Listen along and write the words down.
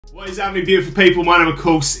What is happening, beautiful people? My name, of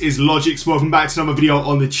course, is Logix. Welcome back to another video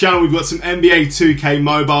on the channel. We've got some NBA2K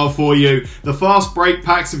mobile for you. The fast break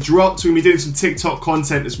packs have dropped. We're going to be doing some TikTok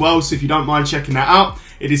content as well, so if you don't mind checking that out,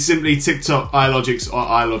 it is simply TikTok iLogix or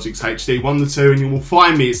iLogix HD, one of the two, and you will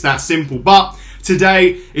find me. It's that simple. But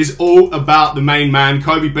today is all about the main man,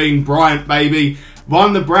 Kobe Bean Bryant, baby. One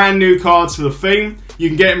of the brand new cards for the theme. You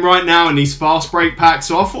can get him right now in these fast break packs,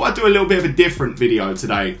 so I thought I'd do a little bit of a different video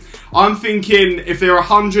today. I'm thinking if there are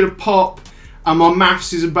 100 a pop and my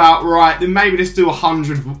maths is about right, then maybe let's do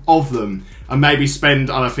 100 of them and maybe spend,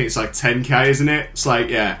 I don't think it's like 10k, isn't it? It's like,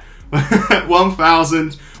 yeah,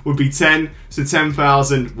 1,000 would be 10, so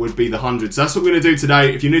 10,000 would be the 100. So that's what we're going to do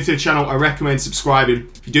today. If you're new to the channel, I recommend subscribing.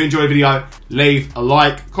 If you do enjoy the video, leave a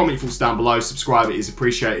like, comment your thoughts down below, subscribe, it is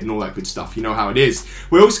appreciated and all that good stuff. You know how it is.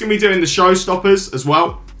 We're also going to be doing the showstoppers as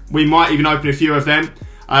well. We might even open a few of them.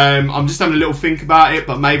 I'm just having a little think about it,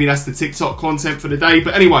 but maybe that's the TikTok content for the day.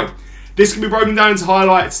 But anyway, this can be broken down into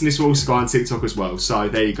highlights, and this will also go on TikTok as well. So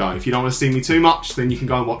there you go. If you don't want to see me too much, then you can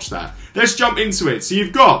go and watch that. Let's jump into it. So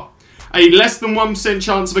you've got a less than 1%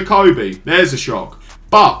 chance of a Kobe. There's a shock.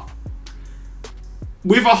 But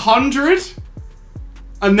with 100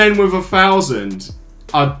 and then with 1,000,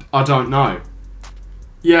 I don't know.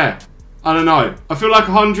 Yeah, I don't know. I feel like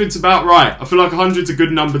 100's about right. I feel like 100's a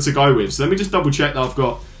good number to go with. So let me just double check that I've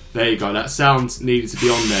got. There you go. That sound needed to be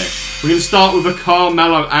on there. We're going to start with a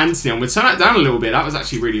Carmelo Anthony. I'm going to turn that down a little bit. That was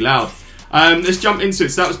actually really loud. Let's jump into it.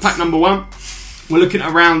 So that was pack number 1. We're looking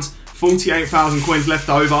at around 48,000 coins left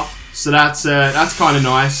over. So that's kind of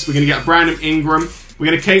nice. We're going to get a Brandon Ingram. We're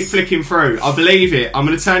going to keep flicking through. I believe it. I'm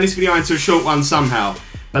going to turn this video into a short one somehow.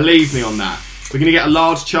 Believe me on that. We're going to get a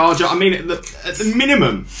large charger. I mean, at the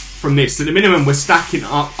minimum from this, at the minimum, we're stacking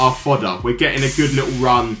up our fodder. We're getting a good little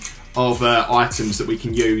run of items that we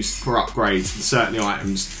can use for upgrades, and certainly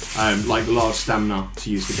items like the large stamina to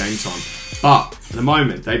use for game time. But at the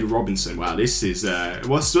moment, David Robinson, wow, this is,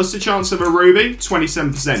 what's the chance of a Ruby?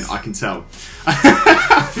 27%, I can tell.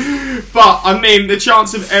 But, I mean, the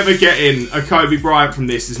chance of ever getting a Kobe Bryant from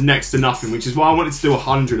this is next to nothing, which is why I wanted to do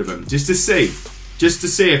 100 of them, just to see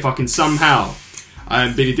if I can somehow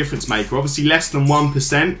be the difference maker. Obviously, less than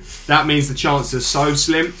 1%, that means the chances are so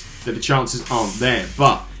slim that the chances aren't there.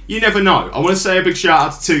 But you never know. I want to say a big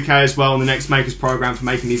shout out to 2K as well on the Next Makers program for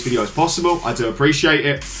making these videos possible. I do appreciate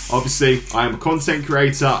it. Obviously, I am a content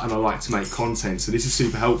creator and I like to make content, so this is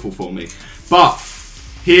super helpful for me. But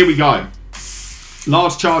here we go.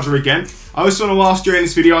 Large charger again. I also want to ask during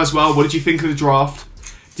this video as well, what did you think of the draft?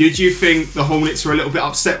 Did you think the Hornets were a little bit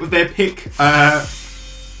upset with their pick?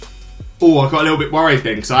 Oh, I got a little bit worried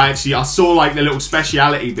then, because I saw like the little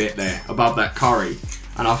speciality bit there above that Curry,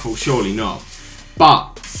 and I thought surely not. But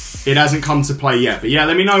it hasn't come to play yet. But yeah,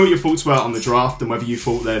 let me know what your thoughts were on the draft and whether you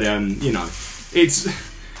thought that, you know,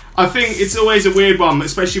 I think it's always a weird one,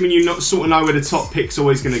 especially when you sort of know where the top pick's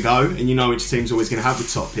always going to go and you know which team's always going to have the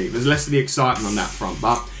top pick. There's less of the excitement on that front.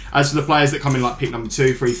 But as for the players that come in like pick number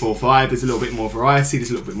 2, 3, 4, 5, there's a little bit more variety,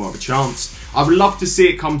 there's a little bit more of a chance. I would love to see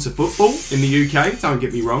it come to football in the UK, don't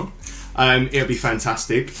get me wrong. It'll be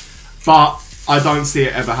fantastic. But I don't see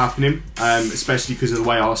it ever happening, especially because of the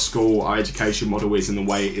way our school, our education model is and the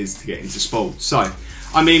way it is to get into sport. So,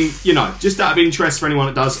 I mean, you know, just out of interest for anyone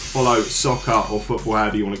that does follow soccer or football,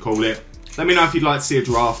 however you want to call it, let me know if you'd like to see a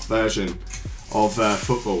draft version of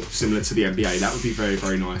football similar to the NBA. That would be very,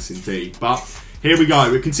 very nice indeed. But here we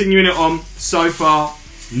go. We're continuing it on. So far,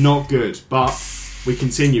 not good, but we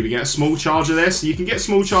continue. We get a small charger there, so you can get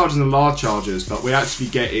small chargers and large chargers, but we're actually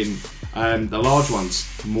getting the large ones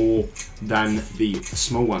more than the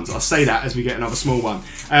small ones. I'll say that as we get another small one.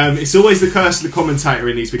 It's always the curse of the commentator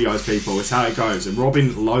in these videos, people. It's how it goes. And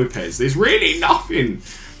Robin Lopez, there's really nothing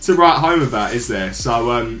to write home about, is there?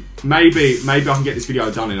 So maybe I can get this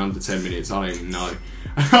video done in under 10 minutes. I don't even know.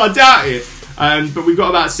 I doubt it. But we've got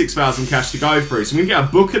about 6,000 cash to go through. So we can get a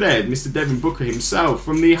Booker there, Mr. Devin Booker himself,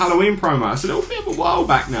 from the Halloween promo. It's a little bit of a while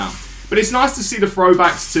back now. But it's nice to see the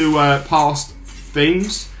throwbacks to past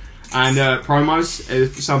themes and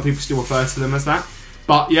promos, some people still refer to them as that.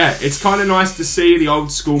 But yeah, it's kind of nice to see the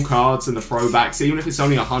old school cards and the throwbacks, even if it's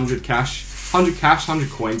only 100 cash, 100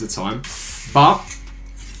 coins a time. But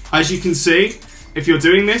as you can see, if you're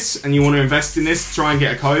doing this and you want to invest in this to try and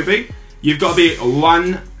get a Kobe, you've got to be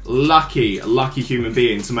one lucky human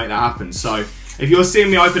being to make that happen. So if you're seeing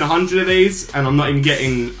me open 100 of these and I'm not even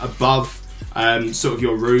getting above sort of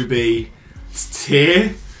your Ruby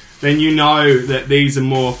tier, then you know that these are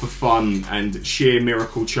more for fun and sheer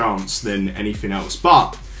miracle chance than anything else.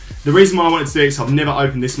 But the reason why I wanted to do it is I've never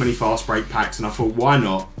opened this many fast break packs, and I thought, why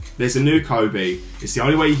not? There's a new Kobe. It's the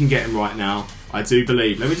only way you can get him right now. I do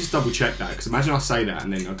believe. Let me just double check that, because imagine I say that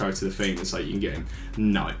and then I go to the theme and say you can get him.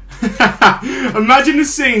 No. Imagine the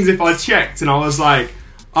scenes if I checked and I was like,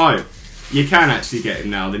 oh, you can actually get him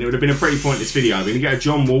now. Then it would have been a pretty pointless video. We're going to get a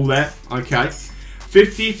John Wall there. Okay.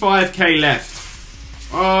 55k left.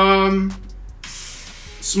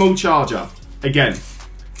 Small charger. Again.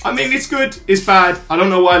 I mean, it's good, it's bad. I don't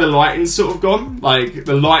know why the lighting's sort of gone. Like,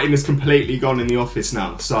 the lighting is completely gone in the office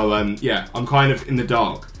now. So, yeah, I'm kind of in the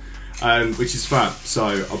dark. Which is fab. So,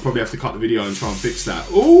 I'll probably have to cut the video and try and fix that.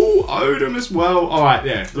 Ooh, Odom as well. Alright,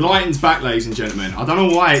 yeah. The lighting's back, ladies and gentlemen. I don't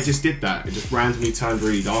know why it just did that. It just randomly turned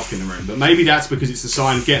really dark in the room. But maybe that's because it's a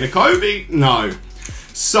sign of getting a Kobe? No.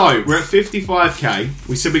 So, we're at 55k.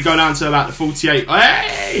 We said we'd go down to about the 48.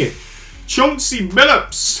 Hey! Chauncey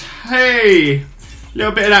Billups. Hey!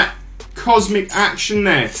 Little bit of that cosmic action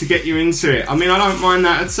there to get you into it. I mean, I don't mind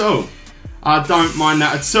that at all. I don't mind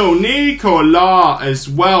that at all. Nicola as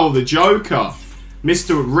well, the Joker.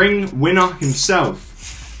 Mr. Ring winner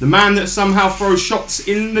himself. The man that somehow throws shots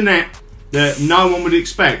in the net that no one would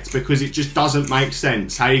expect because it just doesn't make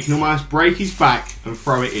sense. How you can almost break his back and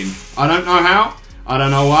throw it in. I don't know how. I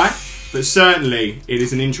don't know why. But certainly, it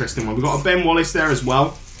is an interesting one. We've got a Ben Wallace there as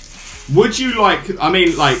well. Would you like... I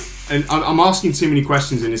mean, like... And I'm asking too many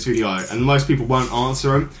questions in this video, and most people won't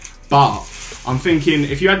answer them. But I'm thinking,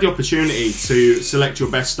 if you had the opportunity to select your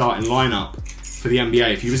best starting lineup for the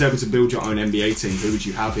NBA, if you was able to build your own NBA team, who would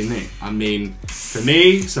you have in it? I mean, for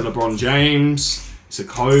me, it's a LeBron James, it's a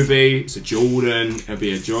Kobe, it's a Jordan, it'll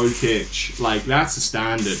be a Jokic. Like, that's the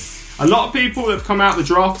standard. A lot of people have come out of the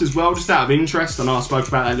draft as well, just out of interest. I know I spoke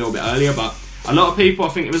about that a little bit earlier, but a lot of people, I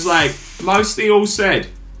think it was like, mostly all said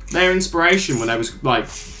their inspiration when they was like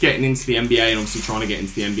getting into the NBA and obviously trying to get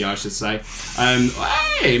into the NBA, I should say.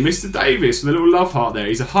 Hey, Mr. Davis, with a little love heart there.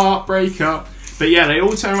 He's a heartbreaker. But yeah, they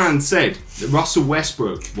all turned around and said that Russell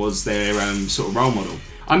Westbrook was their sort of role model.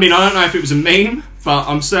 I mean, I don't know if it was a meme, but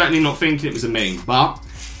I'm certainly not thinking it was a meme. But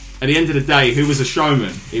at the end of the day, who was a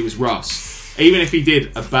showman? It was Russ. Even if he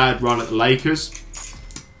did a bad run at the Lakers,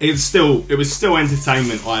 it was still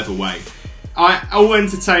entertainment either way. All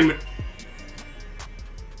entertainment.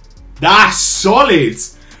 That's solid.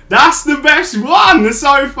 That's the best one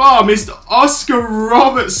so far. Mr. Oscar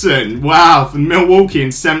Robertson. Wow, from Milwaukee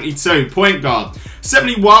in 72. Point guard.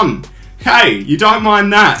 71. Hey, you don't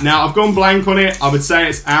mind that. Now, I've gone blank on it. I would say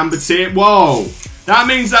it's amber tier. Whoa. That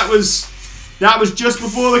means that was just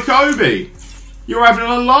before the Kobe. You're having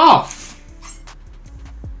a laugh.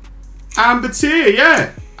 Amber tier,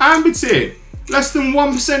 yeah. Amber tier. Less than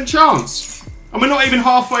 1% chance. And we're not even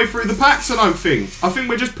halfway through the packs, I don't think. I think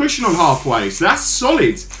we're just pushing on halfway. So that's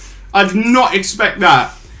solid. I did not expect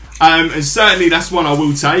that. And certainly that's one I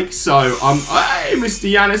will take. So, hey, Mr.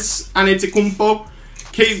 Giannis Antetokounmpo.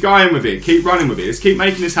 Keep going with it. Keep running with it. Let's keep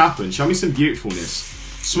making this happen. Show me some beautifulness.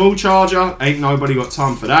 Small charger. Ain't nobody got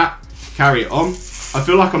time for that. Carry it on. I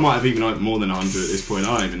feel like I might have even opened more than 100 at this point.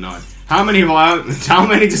 I don't even know. How many have I opened? How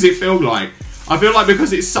many does it feel like? I feel like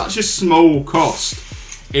because it's such a small cost,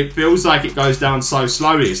 it feels like it goes down so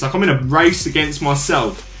slowly. It's like I'm in a race against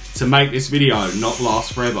myself to make this video not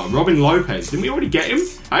last forever. Robin Lopez, didn't we already get him?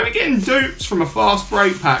 How are we getting dupes from a fast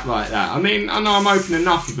break pack like that? I mean, I know I'm opening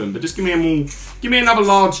enough of them, but just give me another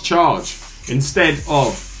large charge instead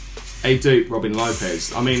of a dupe Robin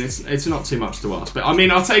Lopez. I mean, it's not too much to ask. But I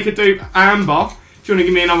mean, I'll take a dupe Amber if you want to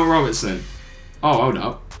give me another Robertson. Oh, hold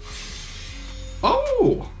up.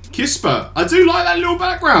 Oh, Kisper. I do like that little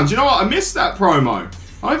background. Do you know what? I missed that promo.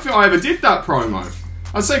 I don't think I ever did that promo.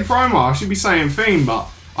 I say promo, I should be saying theme, but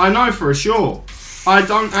I know for sure. I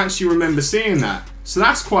don't actually remember seeing that. So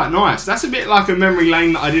that's quite nice. That's a bit like a memory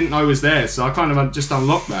lane that I didn't know was there, so I kind of just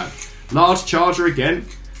unlocked that. Large charger again.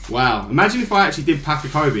 Wow. Imagine if I actually did pack a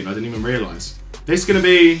Kobe and I didn't even realise. This is going to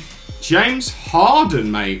be James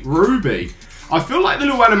Harden, mate. Ruby. I feel like the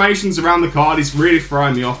little animations around the card is really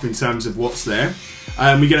throwing me off in terms of what's there.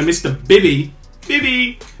 We get a Mr. Bibby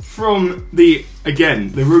from the,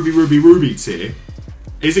 again, the Ruby tier.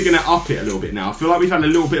 Is it going to up it a little bit now? I feel like we've had a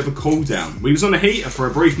little bit of a cool down. We was on the heater for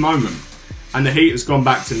a brief moment, and the heater's gone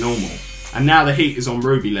back to normal. And now the heat is on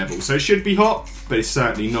Ruby level. So it should be hot, but it's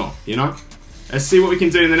certainly not, you know? Let's see what we can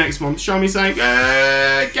do in the next one. Show me saying,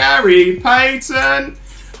 Gary Payton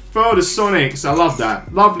for the Sonics. I love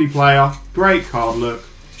that. Lovely player. Great card look.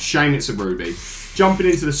 Shame it's a Ruby. Jumping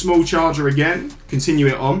into the small charger again. Continue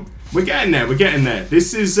it on. We're getting there. We're getting there.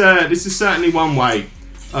 This is certainly one way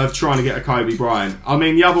of trying to get a Kobe Bryant. I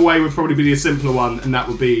mean, the other way would probably be the simpler one, and that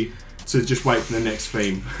would be to just wait for the next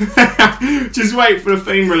theme. Just wait for the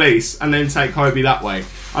theme release and then take Kobe that way.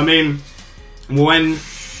 I mean, when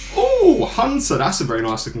Oh, Hunter, that's a very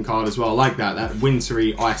nice looking card as well. I like that. That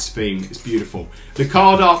wintry ice theme is beautiful. The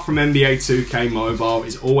card art from NBA 2K Mobile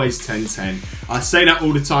is always 10/10. I say that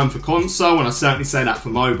all the time for console, and I certainly say that for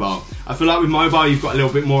mobile. I feel like with mobile, you've got a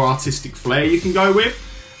little bit more artistic flair you can go with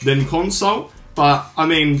than console. But, I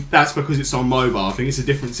mean, that's because it's on mobile. I think it's a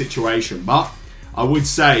different situation. But I would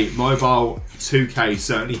say mobile 2K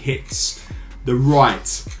certainly hits the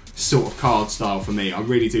right sort of card style for me. I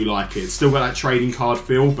really do like it. It's still got that trading card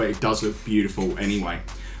feel, but it does look beautiful anyway.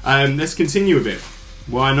 Let's continue with it.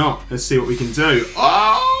 Why not? Let's see what we can do.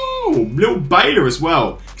 Oh, little Baylor as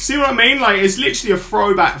well. See what I mean? Like, it's literally a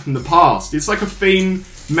throwback from the past. It's like a theme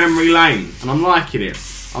memory lane, and I'm liking it.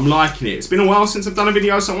 I'm liking it. It's been a while since I've done a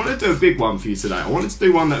video, so I wanted to do a big one for you today. I wanted to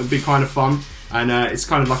do one that would be kind of fun, and it's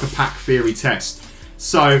kind of like a pack theory test.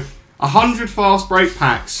 So, 100 fast break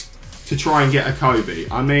packs to try and get a Kobe.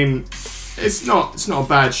 I mean, it's not a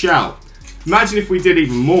bad shout. Imagine if we did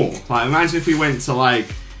even more. Like, imagine if we went to like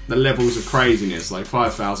the levels of craziness, like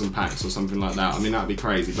 5,000 packs or something like that. I mean, that'd be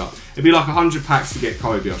crazy, but it'd be like 100 packs to get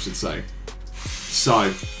Kobe, I should say.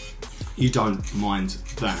 So, you don't mind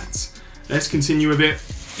that. Let's continue with it.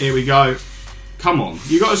 Here we go. Come on,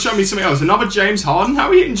 you got to show me something else. Another James Harden? How are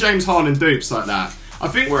we hitting James Harden dupes like that? I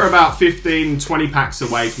think we're about 15, 20 packs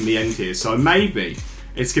away from the end here, so maybe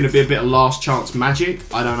it's going to be a bit of last chance magic.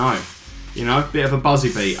 I don't know. You know, a bit of a buzzer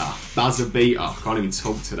beater. Buzzer beater. I can't even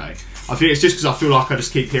talk today. I think it's just because I feel like I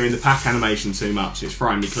just keep hearing the pack animation too much. It's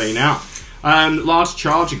throwing me clean out. Last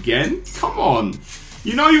charge again? Come on.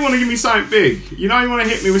 You know you want to give me something big. You know you want to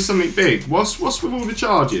hit me with something big. What's with all the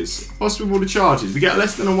charges? What's with all the charges? We get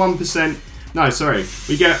less than a 1%. No, sorry.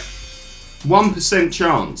 We get 1%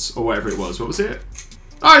 chance, or whatever it was. What was it?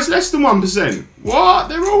 Oh, it's less than 1%. What?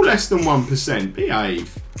 They're all less than 1%.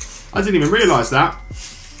 Behave. I didn't even realise that.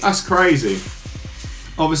 That's crazy.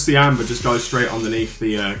 Obviously, Amber just goes straight underneath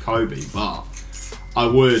the Kobe, but I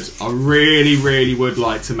really, really would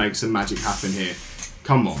like to make some magic happen here.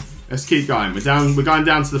 Come on. Let's keep going. We're going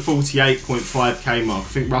down to the 48.5k mark. I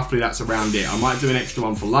think roughly that's around it. I might do an extra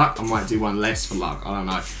one for luck. I might do one less for luck. I don't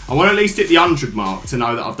know. I want to at least hit the 100 mark to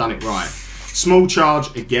know that I've done it right. Small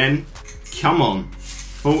charge again. Come on.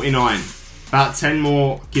 49. About 10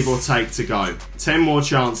 more, give or take, to go. 10 more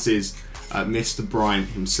chances at Mr. Bryant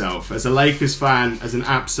himself. As a Lakers fan, as an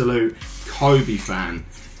absolute Kobe fan,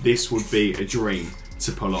 this would be a dream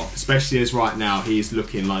to pull off. Especially as right now, he is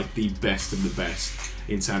looking like the best of the best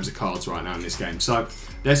in terms of cards right now in this game. So,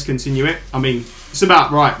 let's continue it. I mean, it's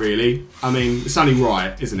about right, really. I mean, it's only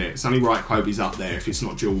right, isn't it? It's only right Kobe's up there if it's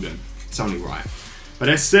not Jordan. It's only right. But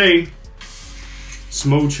let's see.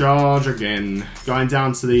 Small charge again. Going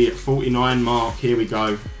down to the 49 mark. Here we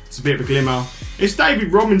go. It's a bit of a glimmer. It's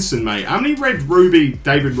David Robinson, mate. How many red ruby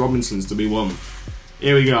David Robinsons do we want?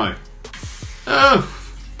 Here we go. Ugh.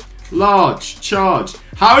 Large charge.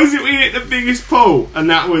 How is it we hit the biggest pull? And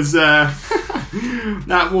that was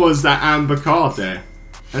that was that amber card there.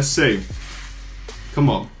 Let's see. Come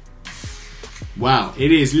on. Wow,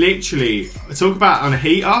 it is literally, talk about on a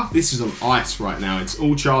heater. This is on ice right now. It's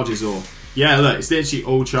all charges or, yeah, look, it's literally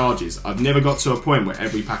all charges. I've never got to a point where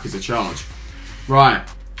every pack is a charge. Right,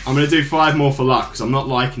 I'm going to do 5 more for luck because I'm not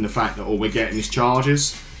liking the fact that all we're getting is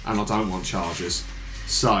charges and I don't want charges.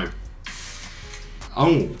 So,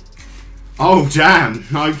 oh damn,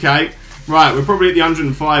 okay. Right, we're probably at the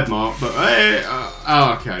 105 mark, but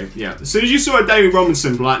oh, okay, yeah. As soon as you saw a David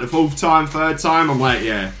Robinson for like the 4th time, 3rd time, I'm like,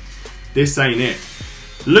 yeah, this ain't it.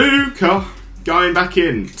 Luca going back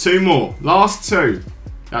in. 2 more, last 2.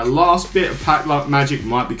 That last bit of pack luck magic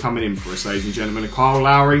might be coming in for us, ladies and gentlemen. Kyle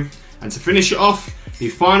Lowry. And to finish it off, the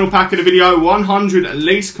final pack of the video, 100 at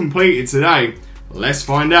least completed today. Let's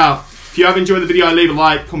find out. If you have enjoyed the video, leave a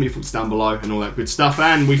like, comment your thoughts down below and all that good stuff.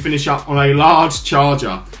 And we finish up on a large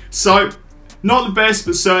charger. So, not the best,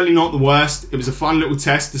 but certainly not the worst. It was a fun little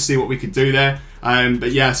test to see what we could do there.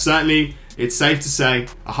 But yeah, certainly it's safe to say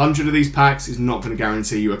 100 of these packs is not going to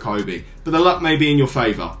guarantee you a Kobe. But the luck may be in your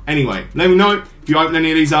favour. Anyway, let me know if you open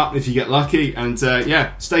any of these up, if you get lucky. And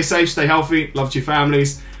yeah, stay safe, stay healthy, love to your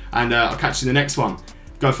families. And I'll catch you in the next one.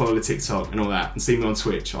 Go follow the TikTok and all that. And see me on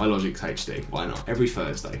Twitch, iLogixHD. Why not? Every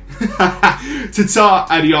Thursday. Ta-ta,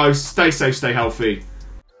 adios, stay safe, stay healthy.